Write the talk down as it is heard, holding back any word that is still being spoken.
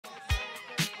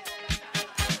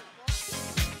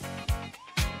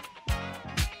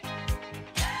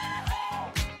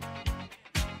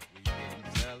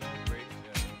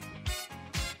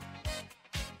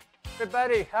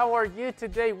everybody, how are you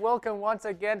today? Welcome once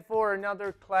again for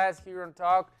another class here on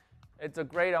Talk. It's a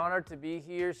great honor to be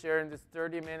here sharing this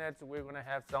 30 minutes. We're going to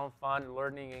have some fun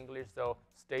learning English, so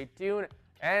stay tuned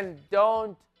and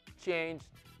don't change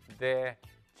the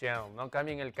channel. No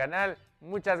cambien el canal.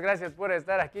 Muchas gracias por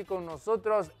estar aquí con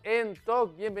nosotros en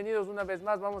Talk. Bienvenidos una vez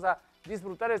más. Vamos a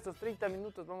disfrutar estos 30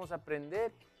 minutos. Vamos a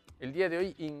aprender el día de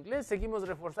hoy inglés. Seguimos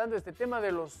reforzando este tema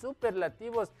de los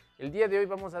superlativos. El día de hoy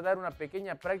vamos a dar una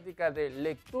pequeña práctica de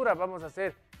lectura. Vamos a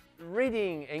hacer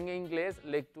reading en inglés.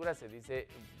 Lectura se dice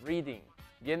reading.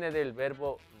 Viene del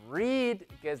verbo read,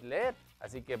 que es leer.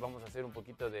 Así que vamos a hacer un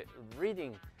poquito de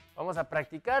reading. Vamos a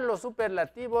practicar los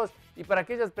superlativos. Y para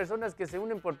aquellas personas que se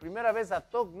unen por primera vez a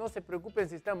Talk, no se preocupen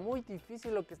si está muy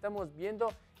difícil lo que estamos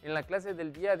viendo en la clase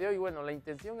del día de hoy. Bueno, la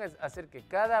intención es hacer que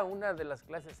cada una de las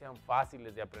clases sean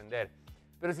fáciles de aprender.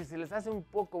 Pero si se les hace un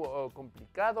poco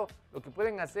complicado, lo que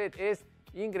pueden hacer es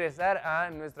ingresar a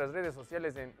nuestras redes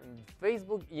sociales en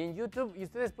Facebook y en YouTube. Y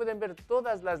ustedes pueden ver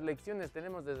todas las lecciones.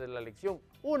 Tenemos desde la lección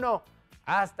 1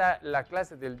 hasta la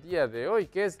clase del día de hoy,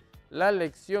 que es la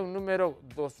lección número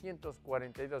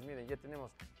 242. Miren, ya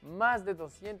tenemos más de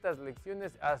 200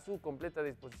 lecciones a su completa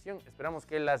disposición. Esperamos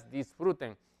que las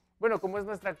disfruten. Bueno, como es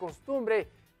nuestra costumbre,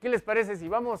 ¿qué les parece si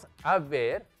vamos a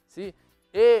ver, ¿sí?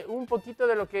 Un poquito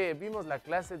de lo que vimos la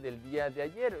clase del día de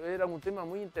ayer? Era un tema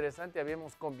muy interesante.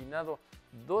 Habíamos combinado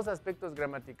dos aspectos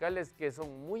gramaticales que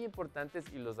son muy importantes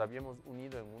y los habíamos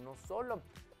unido en uno solo.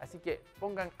 Así que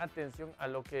pongan atención a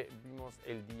lo que vimos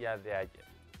el día de ayer.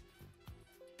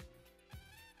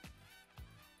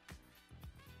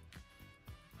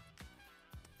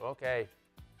 Okay.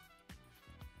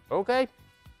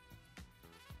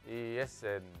 Yes,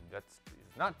 that's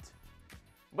not.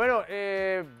 Bueno,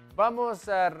 vamos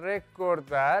a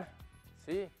recordar,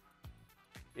 ¿sí?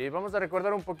 Vamos a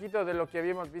recordar un poquito de lo que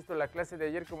habíamos visto en la clase de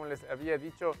ayer. Como les había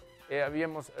dicho,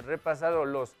 habíamos repasado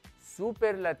los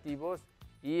superlativos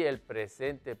y el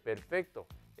presente perfecto.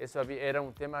 Eso era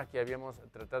un tema que habíamos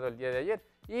tratado el día de ayer.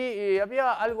 Y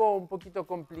había algo un poquito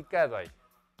complicado ahí.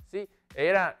 ¿Sí?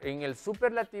 Era en el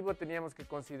superlativo teníamos que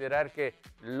considerar que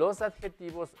los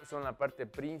adjetivos son la parte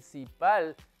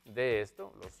principal de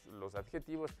esto, los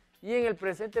adjetivos, y en el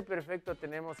presente perfecto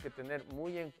tenemos que tener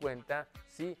muy en cuenta,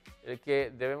 ¿sí?, el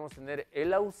que debemos tener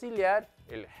el auxiliar,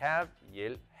 el have y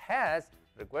el has,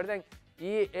 recuerden,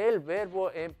 y el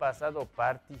verbo en pasado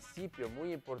participio,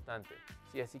 muy importante.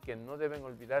 Sí, así que no deben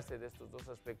olvidarse de estos dos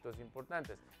aspectos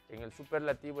importantes. En el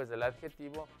superlativo es el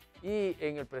adjetivo y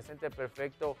en el presente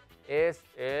perfecto es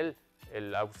el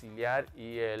auxiliar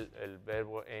y el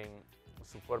verbo en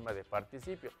su forma de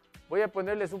participio. Voy a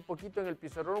ponerles un poquito en el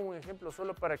pizarrón un ejemplo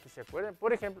solo para que se acuerden.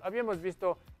 Por ejemplo, habíamos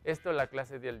visto esto en la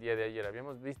clase del día de ayer.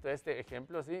 Habíamos visto este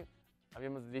ejemplo, ¿sí?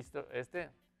 Habíamos visto este.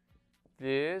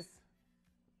 This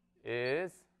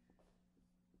is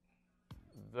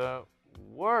the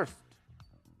worst.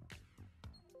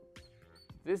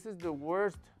 This is the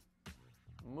worst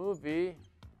movie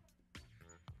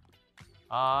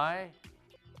I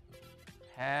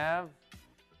have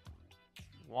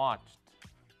watched.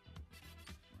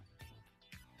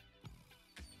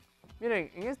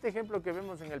 Miren, en este ejemplo que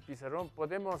vemos en el pizarrón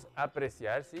podemos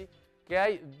apreciar, ¿sí?, que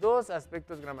hay dos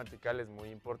aspectos gramaticales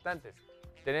muy importantes.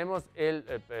 Tenemos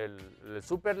el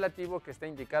superlativo que está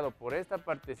indicado por esta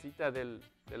partecita de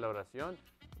la oración,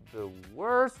 the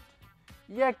worst.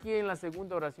 Y aquí en la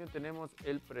segunda oración tenemos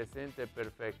el presente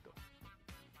perfecto,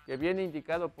 que viene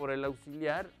indicado por el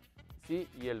auxiliar, sí,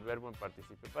 y el verbo en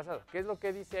participio pasado. ¿Qué es lo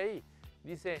que dice ahí?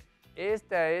 Dice,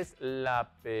 esta es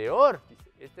la peor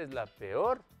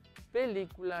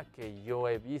película que yo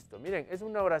he visto. Miren, es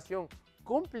una oración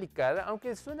complicada,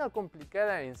 aunque suena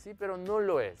complicada en sí, pero no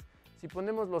lo es. Si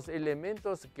ponemos los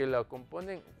elementos que la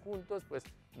componen juntos, pues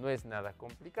no es nada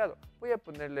complicado. Voy a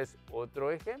ponerles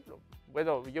otro ejemplo.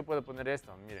 Bueno, yo puedo poner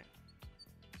esto, miren.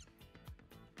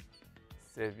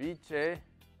 Ceviche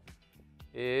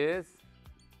is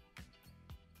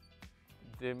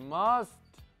the most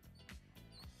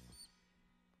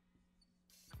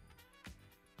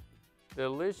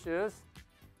delicious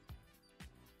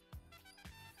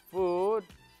food.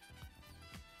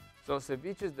 So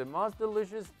ceviche is the most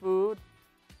delicious food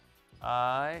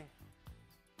I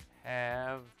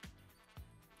have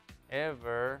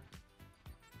ever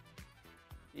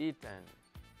eaten.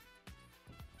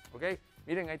 Ok,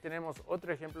 miren, ahí tenemos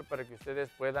otro ejemplo para que ustedes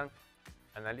puedan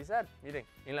analizar. Miren,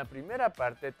 en la primera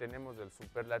parte tenemos el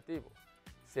superlativo.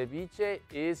 Ceviche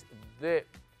is the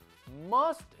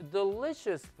most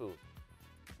delicious food.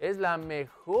 Es la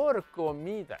mejor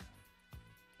comida.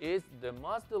 Is the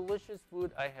most delicious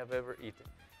food I have ever eaten.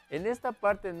 En esta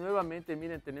parte nuevamente,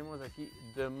 miren, tenemos aquí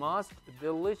the most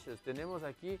delicious. Tenemos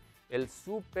aquí el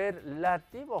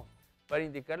superlativo para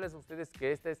indicarles a ustedes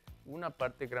que esta es una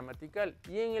parte gramatical.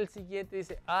 Y en el siguiente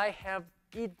dice I have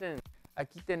eaten.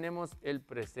 Aquí tenemos el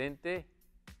presente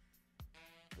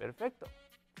perfecto.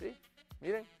 ¿Sí?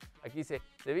 Miren, aquí dice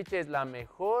ceviche es la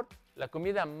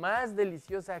comida más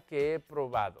deliciosa que he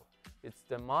probado. It's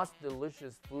the most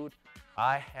delicious food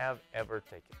I have ever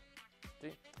taken.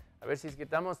 ¿Sí? A ver si es que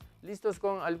estamos listos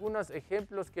con algunos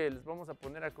ejemplos que les vamos a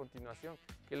poner a continuación.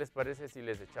 ¿Qué les parece si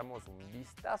les echamos un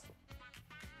vistazo?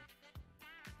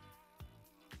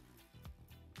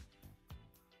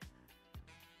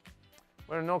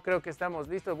 Bueno, no creo que estamos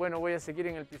listos. Bueno, voy a seguir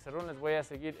en el pizarrón, les voy a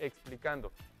seguir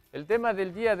explicando. El tema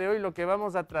del día de hoy, lo que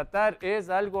vamos a tratar es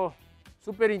algo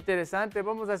súper interesante.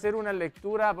 Vamos a hacer una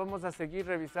lectura, vamos a seguir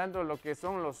revisando lo que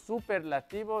son los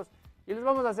superlativos. Y les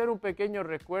vamos a hacer un pequeño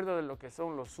recuerdo de lo que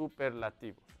son los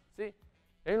superlativos, ¿sí?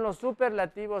 En los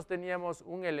superlativos teníamos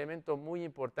un elemento muy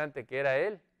importante que era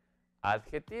el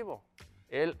adjetivo.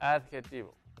 El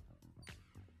adjetivo.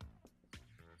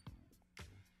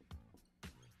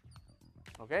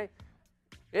 ¿Ok?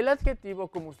 El adjetivo,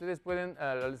 como ustedes pueden,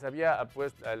 les había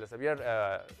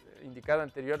indicado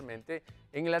anteriormente,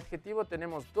 en el adjetivo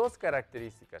tenemos dos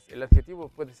características. El adjetivo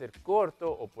puede ser corto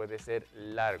o puede ser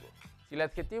largo. Si el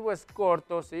adjetivo es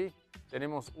corto, ¿sí?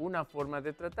 Tenemos una forma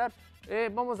de tratar.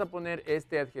 Vamos a poner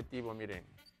este adjetivo, miren.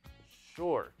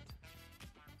 Short.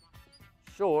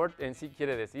 Short en sí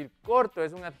quiere decir corto,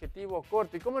 es un adjetivo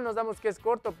corto. ¿Y cómo nos damos que es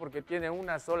corto? Porque tiene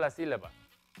una sola sílaba.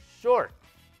 Short.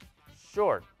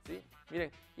 Short, ¿sí? Miren,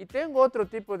 y tengo otro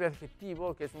tipo de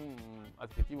adjetivo que es un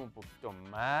adjetivo un poquito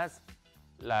más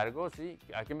largo, ¿sí?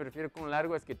 ¿A qué me refiero con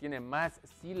largo? Es que tiene más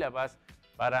sílabas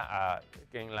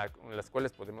en las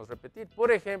cuales podemos repetir.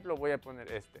 Por ejemplo, voy a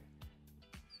poner este.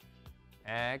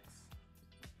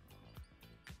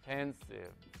 Expensive.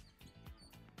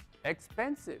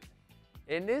 Expensive.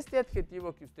 En este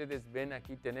adjetivo que ustedes ven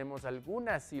aquí tenemos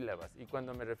algunas sílabas y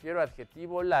cuando me refiero a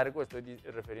adjetivo largo estoy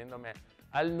refiriéndome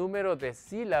al número de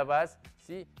sílabas,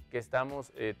 ¿sí? Que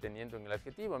estamos teniendo en el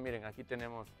adjetivo. Miren, aquí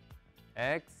tenemos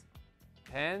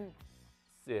expensive.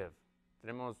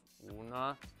 Tenemos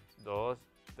 1, 2,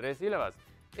 3 sílabas.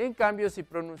 En cambio, si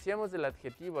pronunciamos el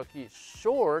adjetivo aquí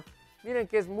short, miren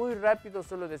que es muy rápido,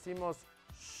 solo decimos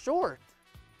short.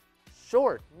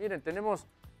 Short. Miren, tenemos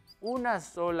una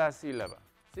sola sílaba,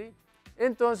 ¿sí?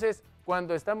 Entonces,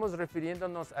 cuando estamos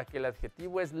refiriéndonos a que el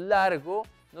adjetivo es largo,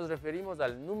 nos referimos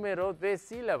al número de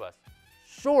sílabas.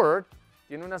 Short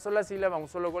tiene una sola sílaba, un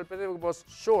solo golpe de voz,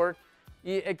 short.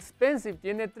 Y expensive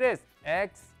tiene 3,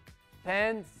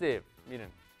 expensive.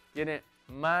 Miren, tiene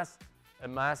más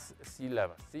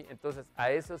sílabas, ¿sí? Entonces,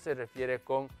 a eso se refiere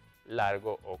con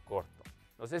largo o corto.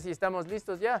 No sé si estamos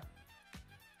listos ya.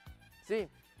 Sí.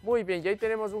 Muy bien, y ahí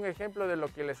tenemos un ejemplo de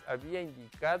lo que les había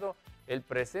indicado, el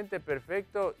presente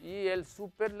perfecto y el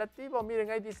superlativo.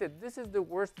 Miren, ahí dice, this is the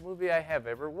worst movie I have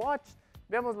ever watched.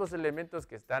 Veamos los elementos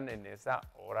que están en esa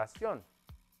oración.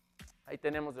 Ahí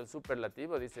tenemos el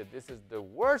superlativo, dice, this is the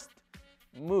worst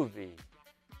movie.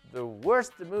 The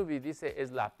worst movie, dice, es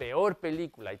la peor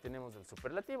película. Ahí tenemos el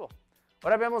superlativo.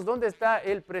 Ahora veamos dónde está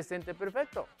el presente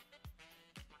perfecto.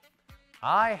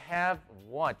 I have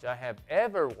watched, I have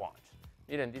ever watched.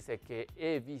 Miren, dice que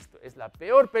he visto. Es la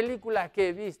peor película que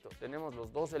he visto. Tenemos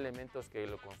los dos elementos que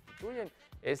lo constituyen.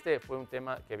 Este fue un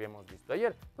tema que habíamos visto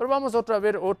ayer. Pero vamos a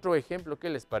ver otro ejemplo. ¿Qué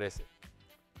les parece?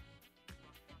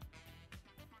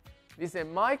 Dice,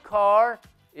 my car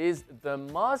is the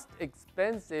most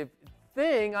expensive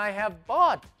thing I have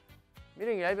bought.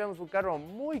 Miren, ahí vemos un carro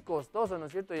muy costoso, ¿no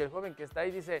es cierto? Y el joven que está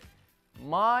ahí dice,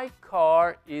 my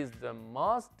car is the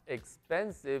most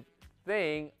expensive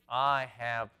thing I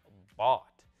have bought.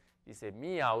 Dice,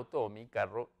 mi auto o mi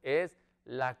carro es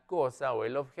la cosa o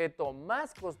el objeto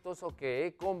más costoso que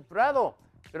he comprado.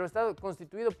 Pero está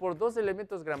constituido por dos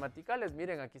elementos gramaticales.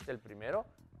 Miren, aquí está el primero,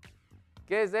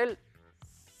 que es el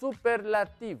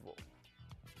superlativo.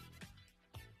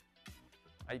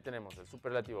 Ahí tenemos el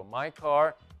superlativo. My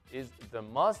car is the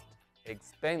most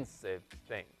expensive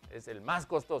thing. Es el más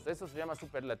costoso. Eso se llama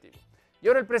superlativo. Y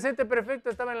ahora el presente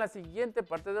perfecto estaba en la siguiente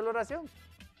parte de la oración.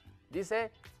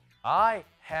 Dice, I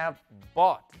have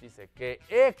bought. Dice que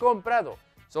he comprado.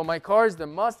 So my car is the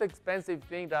most expensive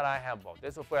thing that I have bought.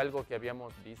 Eso fue algo que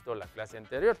habíamos visto en la clase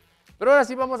anterior. Pero ahora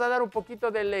sí vamos a dar un poquito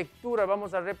de lectura.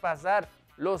 Vamos a repasar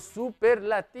los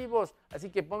superlativos. Así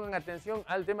que pongan atención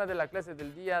al tema de la clase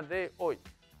del día de hoy.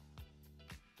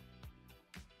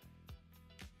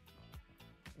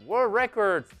 World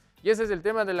Records. Y ese es el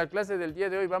tema de la clase del día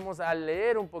de hoy. Vamos a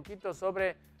leer un poquito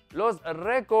sobre los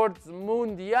récords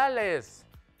mundiales.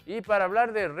 Y para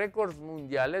hablar de récords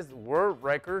mundiales, world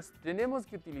records, tenemos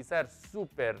que utilizar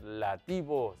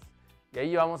superlativos. Y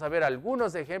ahí vamos a ver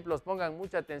algunos ejemplos, pongan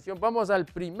mucha atención. Vamos al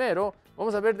primero,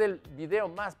 vamos a ver del video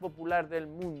más popular del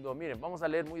mundo. Miren, vamos a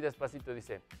leer muy despacito,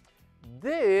 dice: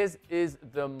 This is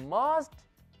the most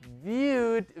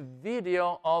viewed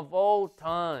video of all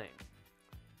time.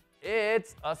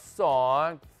 It's a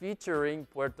song featuring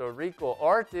Puerto Rico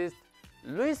artist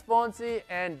Luis Fonsi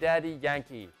and Daddy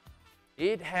Yankee.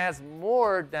 It has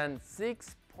more than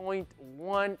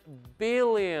 6.1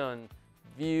 billion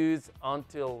views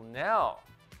until now.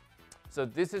 So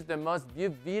this is the most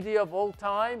viewed video of all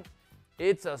time.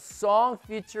 It's a song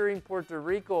featuring Puerto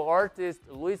Rico artist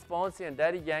Luis Fonsi and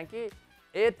Daddy Yankee.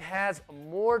 It has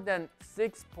more than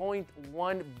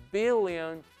 6.1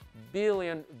 billion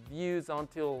views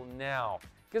until now.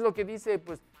 ¿Qué es lo que dice?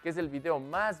 Pues que es el video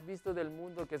más visto del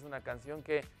mundo, que es una canción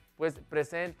que pues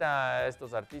presenta a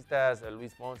estos artistas,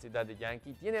 Luis Fonsi, Daddy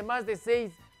Yankee. Tiene más de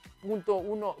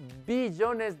 6.1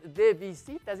 billones de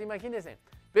visitas, imagínense.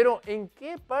 Pero ¿en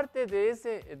qué parte de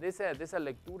esa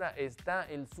lectura está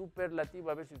el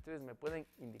superlativo? A ver si ustedes me pueden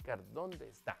indicar dónde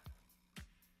está.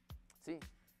 Sí,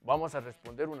 vamos a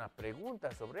responder una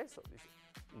pregunta sobre eso. Dice,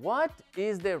 what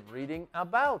is the reading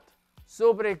about?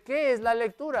 ¿Sobre qué es la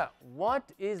lectura? What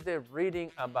is the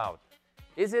reading about?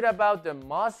 Is it about the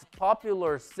most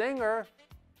popular singer?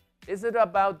 Is it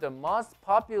about the most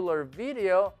popular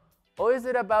video? Or is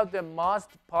it about the most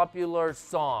popular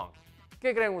song?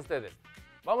 ¿Qué creen ustedes?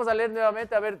 Vamos a leer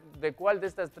nuevamente a ver de cuál de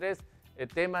estas tres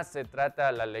temas se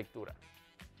trata la lectura.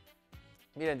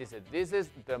 Miren, dice, this is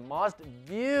the most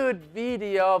viewed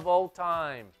video of all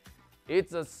time.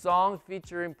 It's a song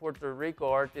featuring Puerto Rico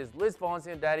artist Luis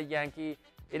Fonsi and Daddy Yankee.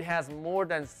 It has more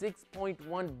than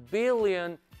 6.1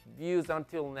 billion views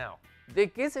until now. ¿De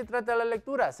qué se trata la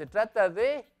lectura? Se trata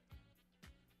de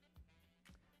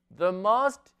the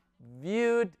most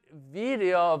viewed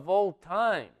video of all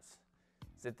times.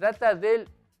 Se trata del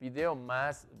video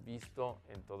más visto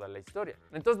en toda la historia.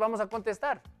 Entonces vamos a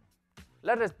contestar.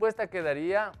 La respuesta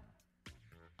quedaría,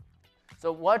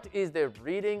 so what is the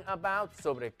reading about?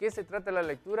 ¿Sobre qué se trata la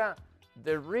lectura?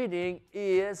 The reading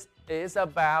is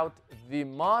about the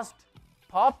most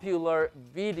popular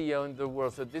video in the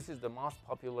world. So this is the most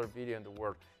popular video in the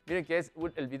world. Miren que es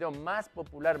el video más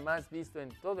popular, más visto en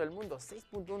todo el mundo.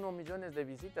 6.1 millones de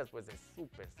visitas, pues es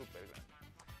súper grande.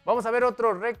 Vamos a ver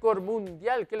otro récord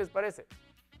mundial. ¿Qué les parece?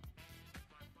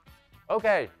 Ok,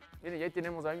 miren, ya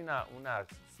tenemos ahí una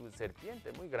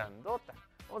serpiente muy grandota.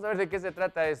 Vamos a ver de qué se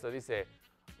trata esto. Dice,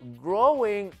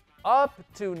 growing up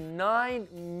to 9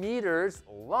 meters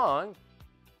long,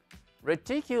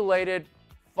 reticulated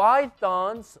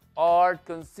pythons are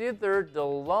considered the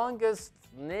longest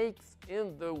snakes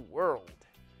in the world.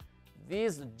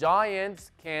 These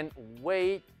giants can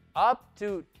weigh up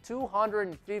to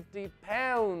 250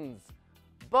 pounds,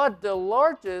 but the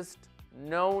largest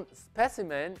known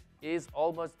specimen is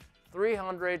almost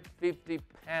 350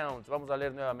 pounds. Vamos a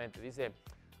leer nuevamente. Dice,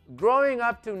 growing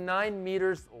up to 9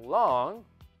 meters long,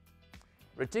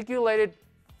 reticulated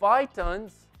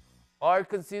pythons are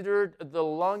considered the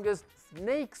longest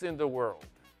snakes in the world.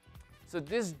 So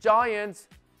these giants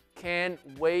can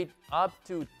weigh up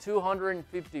to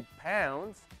 250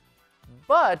 pounds,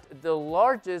 but the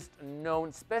largest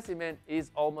known specimen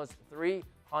is almost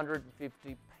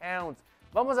 350 pounds.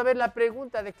 Vamos a ver la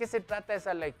pregunta de qué se trata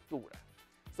esa lectura.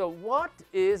 So, what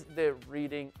is the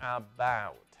reading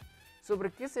about? ¿Sobre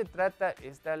qué se trata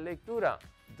esta lectura?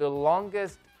 The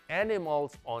longest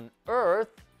animals on earth,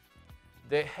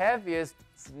 the heaviest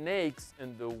snakes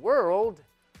in the world,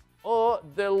 o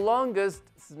the longest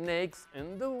snakes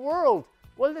in the world.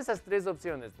 ¿Cuál de esas tres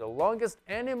opciones? The longest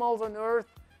animals on earth,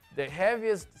 the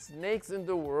heaviest snakes in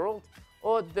the world,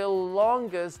 o the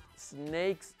longest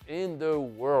snakes in the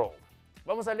world.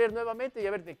 Vamos a leer nuevamente y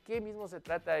a ver de qué mismo se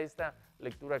trata esta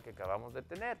lectura que acabamos de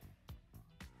tener.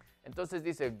 Entonces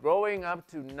dice, growing up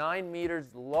to 9 meters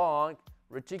long,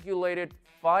 reticulated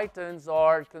pythons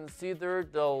are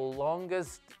considered the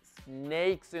longest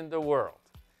snakes in the world.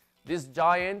 These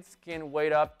giants can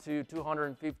weigh up to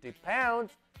 250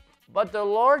 pounds, but the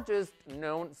largest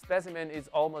known specimen is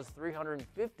almost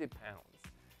 350 pounds.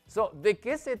 So, ¿de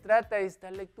qué se trata esta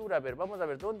lectura? A ver, vamos a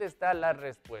ver, ¿dónde está la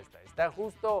respuesta? Está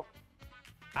justo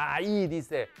ahí,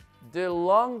 dice, the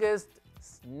longest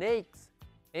snakes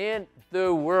in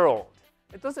the world.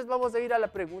 Entonces vamos a ir a la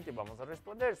pregunta y vamos a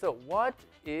responder. So, what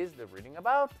is the reading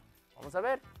about? Vamos a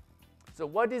ver. So,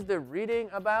 what is the reading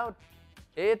about?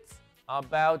 It's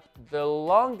about the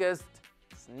longest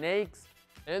snakes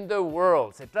in the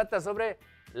world. Se trata sobre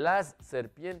las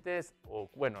serpientes, o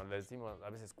bueno, le decimos a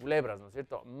veces culebras, ¿no es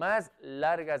cierto?, más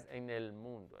largas en el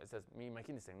mundo. Esas,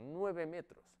 imagínense, 9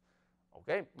 metros. ¿Ok?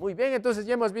 Muy bien, entonces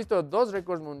ya hemos visto 2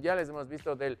 récords mundiales, hemos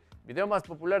visto del video más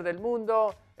popular del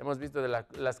mundo, hemos visto de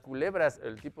las culebras,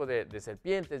 el tipo de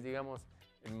serpientes, digamos,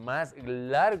 más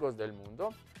largos del mundo.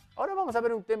 Ahora vamos a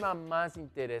ver un tema más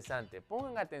interesante.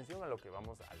 Pongan atención a lo que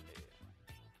vamos a leer.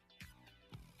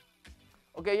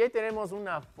 Ok, ahí tenemos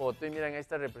una foto y miren, ahí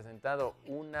está representado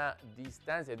una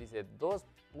distancia, dice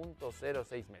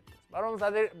 2.06 metros. Ahora vamos a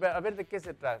ver de qué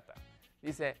se trata.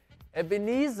 Dice,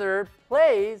 Ebenezer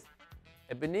Place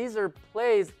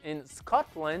in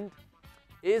Scotland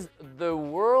is the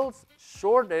world's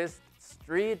shortest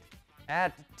street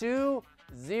at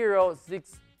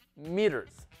 206 meters.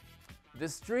 The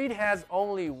street has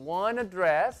only one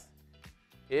address.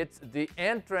 It's the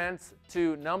entrance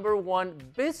to number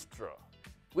 1 Bistro,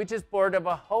 which is part of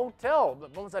a hotel.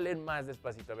 Vamos a leer más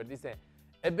despacito. A ver, dice,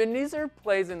 Ebenezer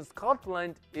Place in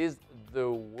Scotland is the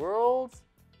world's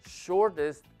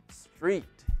shortest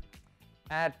street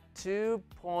at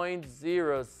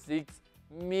 2.06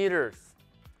 meters.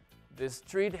 The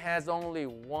street has only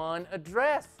one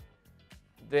address,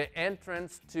 the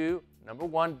entrance to number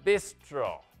 1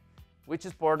 Bistro, which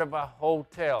is part of a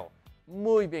hotel.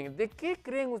 Muy bien, ¿de qué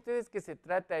creen ustedes que se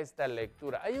trata esta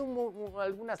lectura? Hay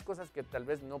algunas cosas que tal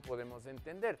vez no podemos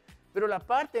entender, pero la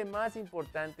parte más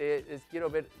importante es quiero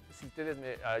ver si ustedes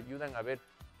me ayudan a ver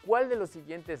cuál de los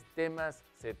siguientes temas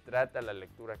se trata la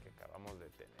lectura que acabamos de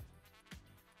tener.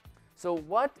 So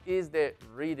what is the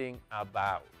reading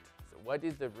about? So what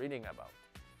is the reading about?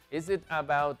 Is it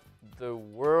about the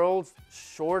world's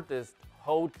shortest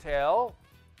hotel?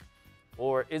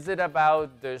 Or is it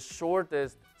about the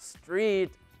shortest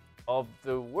street of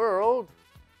the world?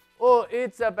 Or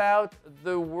it's about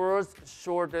the world's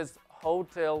shortest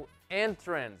hotel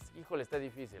entrance? Híjole, está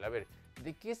difícil. A ver,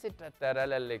 ¿de qué se tratará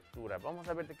la lectura? Vamos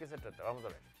a ver de qué se trata. Vamos a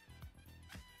ver.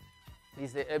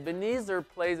 Dice, Ebenezer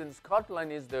Place in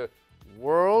Scotland is the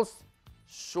world's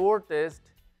shortest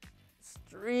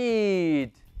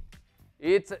street.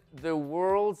 It's the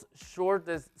world's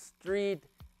shortest street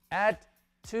at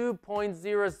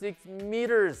 2.06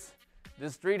 meters. The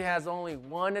street has only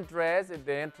one address at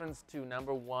the entrance to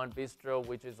number 1 Bistro,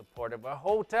 which is a part of a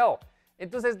hotel.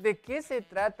 Entonces, ¿de qué se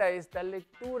trata esta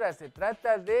lectura? Se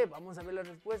trata de, vamos a ver la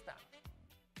respuesta.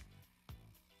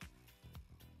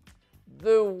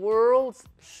 The world's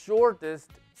shortest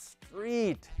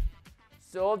street.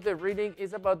 So the reading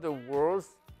is about the world's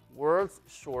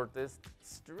shortest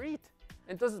street.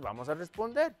 Entonces vamos a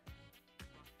responder.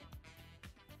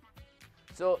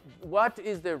 So what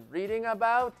is the reading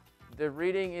about? The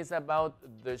reading is about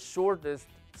the shortest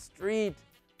street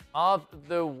of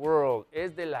the world.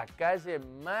 Es de la calle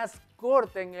más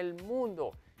corta en el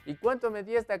mundo. ¿Y cuánto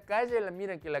medía esta calle?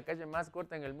 Miren que la calle más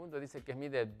corta en el mundo dice que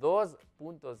mide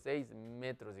 2.6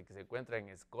 metros y que se encuentra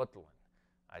en Scotland.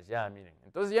 Allá, miren.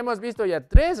 Entonces ya hemos visto ya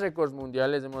 3 récords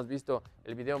mundiales. Hemos visto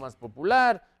el video más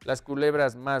popular, las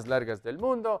culebras más largas del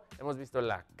mundo. Hemos visto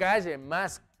la calle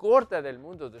más corta del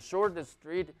mundo, the shortest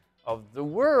street of the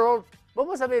world.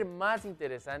 Vamos a ver más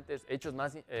interesantes hechos,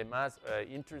 más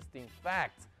interesting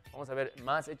facts. Vamos a ver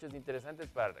más hechos interesantes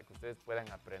para que ustedes puedan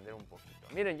aprender un poquito.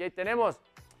 Miren, ya tenemos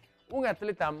un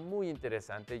atleta muy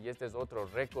interesante y este es otro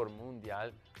récord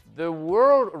mundial. The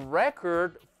world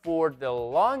record for the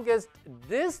longest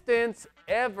distance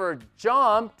ever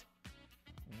jumped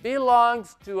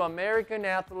belongs to American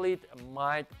athlete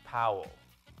Mike Powell.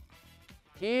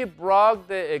 He broke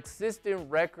the existing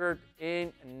record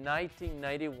in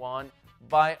 1991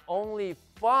 by only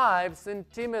 5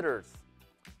 centimeters,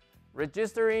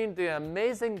 registering the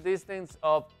amazing distance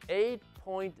of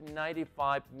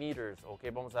 8.95 meters.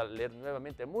 Ok, vamos a leer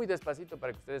nuevamente muy despacito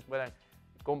para que ustedes puedan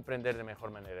comprender de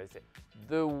mejor manera. Dice,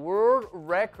 the world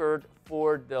record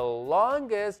for the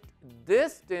longest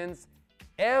distance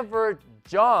ever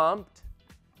jumped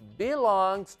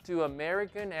belongs to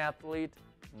American athlete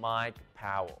Mike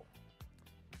Powell.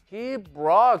 He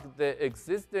broke the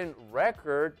existing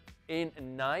record in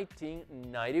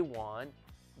 1991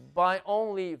 by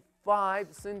only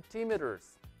 5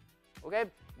 centimeters. Okay?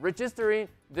 Registering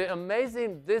the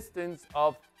amazing distance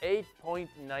of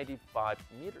 8.95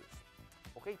 meters.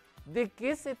 Okay? ¿De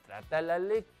qué se trata la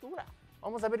lectura?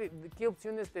 Vamos a ver de qué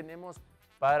opciones tenemos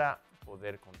para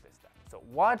poder contestar. So,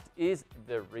 what is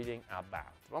the reading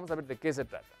about? Vamos a ver de qué se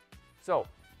trata. So,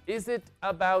 is it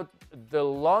about the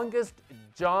longest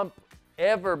jump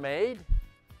ever made?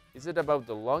 Is it about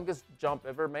the longest jump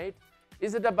ever made?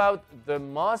 Is it about the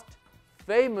most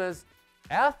famous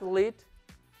athlete?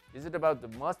 Is it about the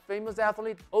most famous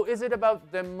athlete? Or is it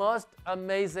about the most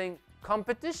amazing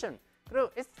competition.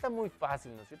 Creo, esto está muy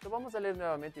fácil, ¿no es cierto? Vamos a leer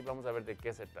nuevamente y vamos a ver de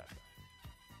qué se trata.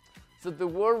 So the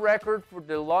world record for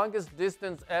the longest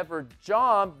distance ever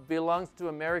jumped belongs to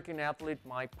American athlete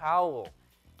Mike Powell.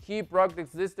 He broke the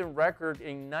existing record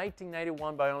in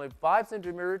 1991 by only 5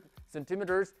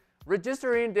 centimeters,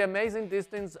 registering the amazing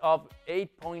distance of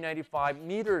 8.95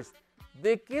 meters.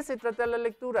 ¿De qué se trata la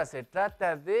lectura? Se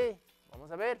trata de,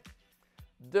 vamos a ver,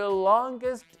 the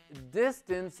longest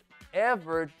distance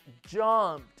ever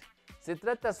jumped. Se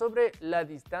trata sobre la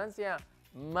distancia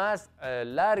más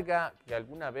larga que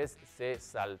alguna vez se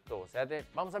saltó. O sea,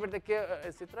 vamos a ver de qué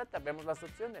se trata. Vemos las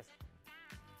opciones.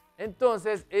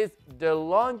 Entonces, es the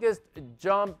longest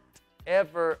jump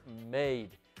ever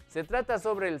made. Se trata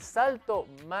sobre el salto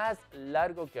más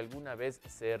largo que alguna vez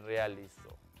se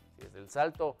realizó. Es el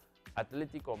salto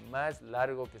atlético más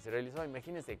largo que se realizó.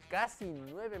 Imagínense, casi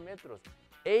 9 metros.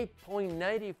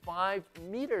 8.95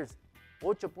 meters.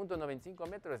 8.95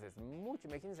 metros, es mucho.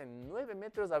 Imagínense, 9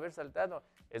 metros haber saltado,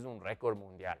 es un récord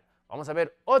mundial. Vamos a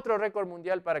ver otro récord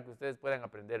mundial para que ustedes puedan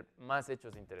aprender más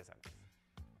hechos interesantes.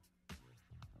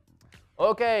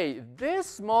 Okay, this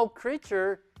small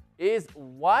creature is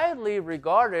widely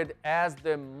regarded as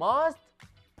the most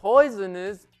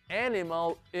poisonous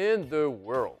animal in the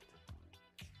world.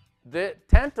 The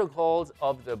tentacles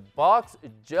of the box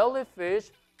jellyfish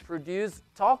produce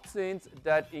toxins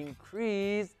that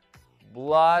increase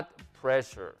blood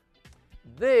pressure.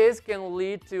 This can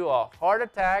lead to a heart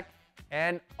attack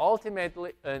and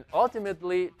ultimately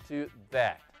to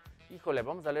death. Híjole,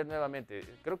 vamos a leer nuevamente.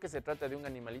 Creo que se trata de un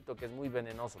animalito que es muy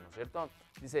venenoso, ¿no es cierto?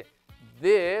 Dice,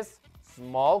 this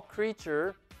small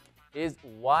creature is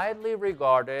widely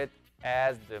regarded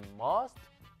as the most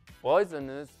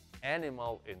poisonous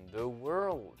animal in the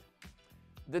world.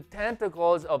 The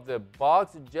tentacles of the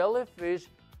box jellyfish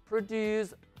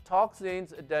produce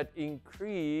toxins that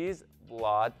increase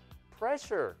blood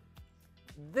pressure.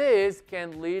 This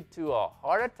can lead to a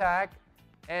heart attack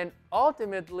and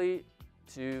ultimately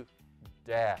to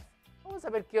death. Vamos a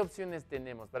ver qué opciones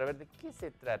tenemos para ver de qué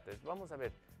se trata. Vamos a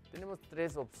ver, tenemos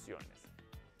 3 opciones.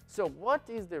 So what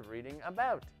is the reading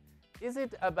about? Is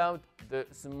it about the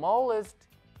smallest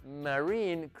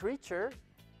marine creature,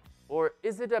 or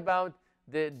is it about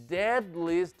the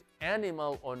deadliest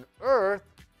animal on earth,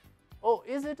 or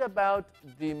is it about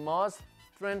the most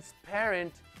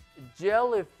transparent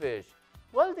jellyfish?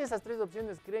 ¿Cuál de esas 3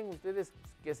 opciones creen ustedes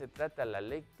que se trata la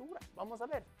lectura? Vamos a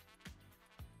ver.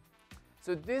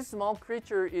 So this small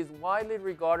creature is widely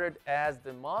regarded as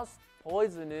the most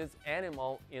poisonous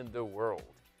animal in the world.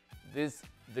 The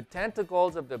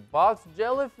tentacles of the box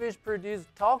jellyfish produce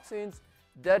toxins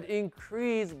that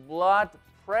increase blood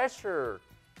pressure.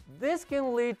 This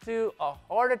can lead to a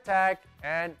heart attack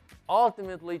and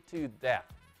ultimately to death.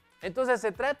 Entonces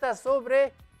se trata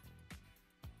sobre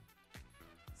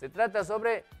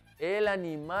el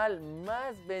animal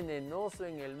más venenoso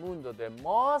en el mundo, the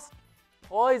most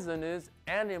poisonous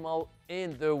animal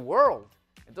in the world.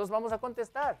 Entonces vamos a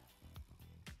contestar.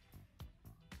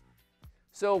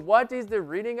 So what is the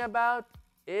reading about?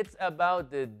 It's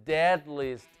about the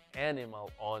deadliest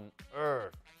animal on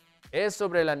earth. Es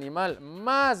sobre el animal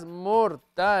más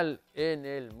mortal en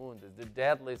el mundo. It's the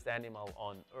deadliest animal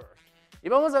on earth. Y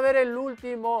vamos a ver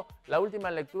la última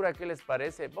lectura, ¿qué les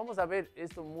parece? Vamos a ver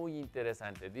esto muy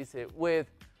interesante. Dice, with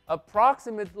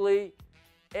approximately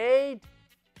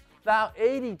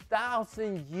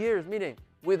 80,000 years, miren,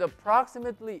 with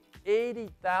approximately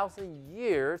 80,000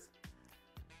 years,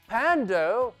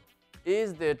 Pando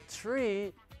is the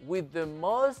tree with the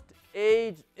most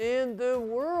age in the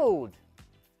world.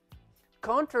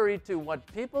 Contrary to what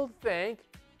people think,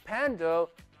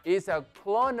 Pando is a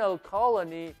clonal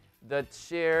colony that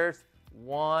shares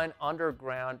one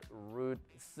underground root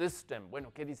system.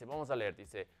 Bueno, ¿qué dice? Vamos a leer.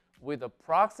 Dice, with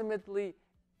approximately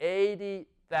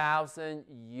 80,000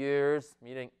 years,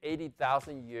 miren,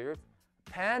 80,000 years,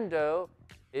 Pando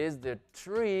is the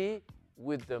tree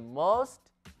with the most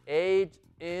age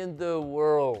in the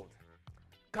world.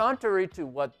 Contrary to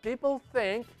what people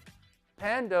think,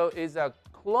 Pando is a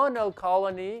clonal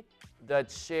colony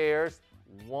that shares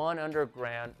one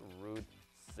underground root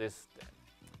system.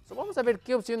 So vamos a ver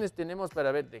qué opciones tenemos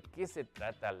para ver de qué se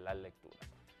trata la lectura.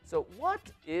 So what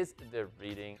is the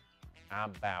reading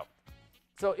about?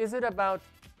 So is it about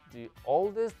the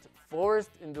oldest forest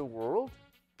in the world?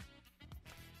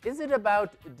 Is it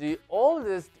about the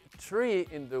oldest tree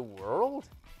in the world?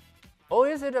 Or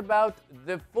is it about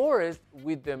the forest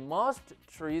with the most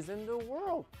trees in the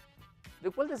world? ¿De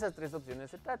cuál de esas 3 opciones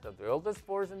se trata? The oldest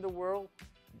forest in the world,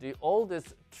 the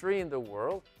oldest tree in the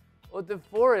world, or the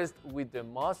forest with the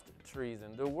most trees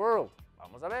in the world?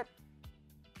 Vamos a ver.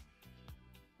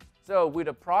 So with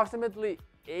approximately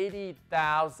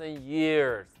 80,000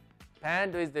 years,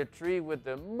 Panda is the tree with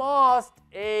the most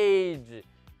age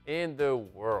in the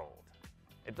world.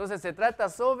 Entonces se trata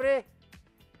sobre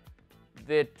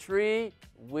the tree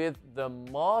with the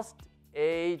most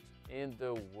age in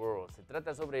the world. Se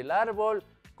trata sobre el árbol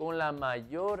con la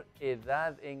mayor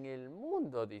edad en el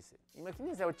mundo, dice.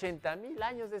 Imagínense 80,000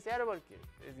 años de ese árbol, que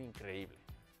es increíble.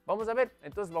 Vamos a ver,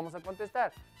 entonces vamos a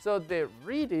contestar. So the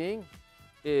reading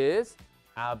is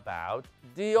about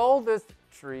the oldest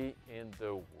tree in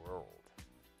the world.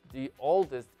 The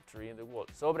oldest tree in the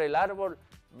world. Sobre el árbol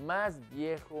más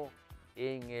viejo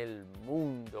en el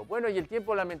mundo. Bueno, y el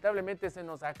tiempo lamentablemente se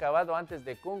nos ha acabado antes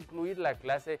de concluir la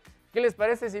clase. ¿Qué les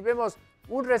parece si vemos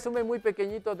un resumen muy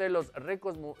pequeñito de los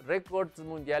récords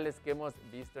mundiales que hemos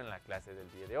visto en la clase del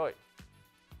día de hoy?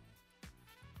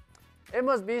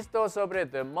 Hemos visto sobre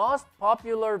the most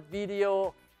popular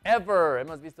video ever.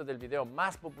 Hemos visto del video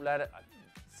más popular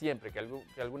siempre, que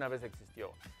alguna vez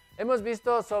existió. Hemos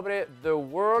visto sobre the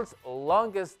world's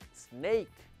longest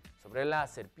snake, sobre la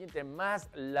serpiente más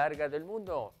larga del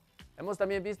mundo. Hemos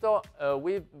también visto,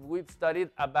 we've studied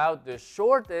about the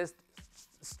shortest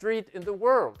street in the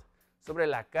world, sobre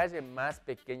la calle más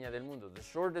pequeña del mundo. The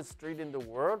shortest street in the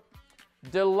world.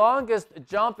 The longest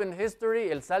jump in history,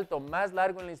 el salto más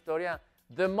largo en la historia.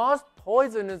 The most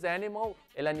poisonous animal,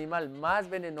 el animal más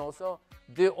venenoso.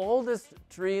 The oldest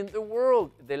tree in the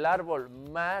world, del árbol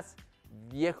más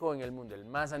viejo en el mundo, el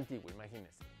más antiguo,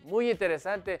 imagínense. Muy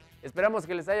interesante, esperamos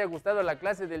que les haya gustado la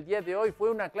clase del día de hoy. Fue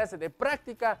una clase de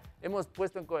práctica, hemos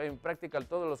puesto en práctica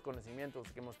todos los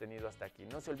conocimientos que hemos tenido hasta aquí.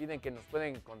 No se olviden que nos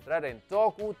pueden encontrar en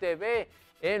Talk UTV,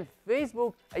 en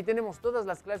Facebook. Ahí tenemos todas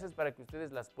las clases para que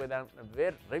ustedes las puedan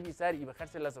ver, revisar y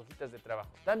bajarse las hojitas de trabajo.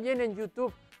 También en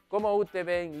YouTube como UTV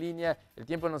en línea. El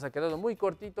tiempo nos ha quedado muy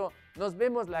cortito. Nos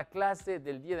vemos la clase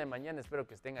del día de mañana. Espero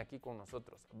que estén aquí con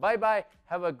nosotros. Bye bye.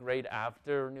 Have a great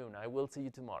afternoon. I will see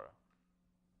you tomorrow.